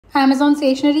Amazon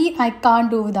Stationery, I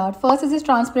can't do without. First is this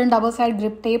transparent double-sided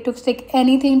grip tape to stick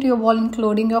anything to your wall,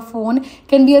 including your phone.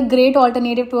 Can be a great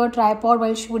alternative to a tripod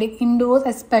while shooting indoors,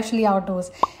 especially outdoors.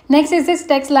 Next is this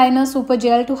text liner super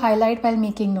gel to highlight while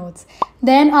making notes.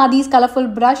 Then are these colorful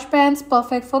brush pens,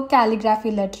 perfect for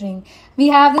calligraphy lettering. We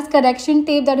have this correction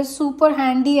tape that is super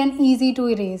handy and easy to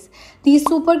erase. These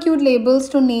super cute labels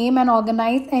to name and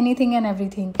organize anything and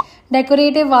everything.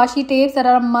 Decorative washi tapes that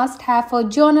are a must-have for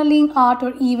journaling, art,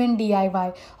 or even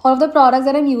DIY. All of the products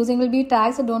that I'm using will be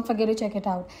tagged, so don't forget to check it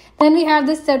out. Then we have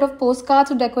this set of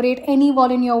postcards to decorate any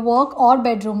wall in your work or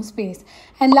bedroom space.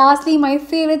 And lastly, my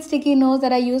favorite sticky notes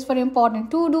that I use for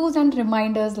important to-dos and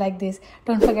reminders like this.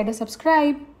 Don't forget to subscribe.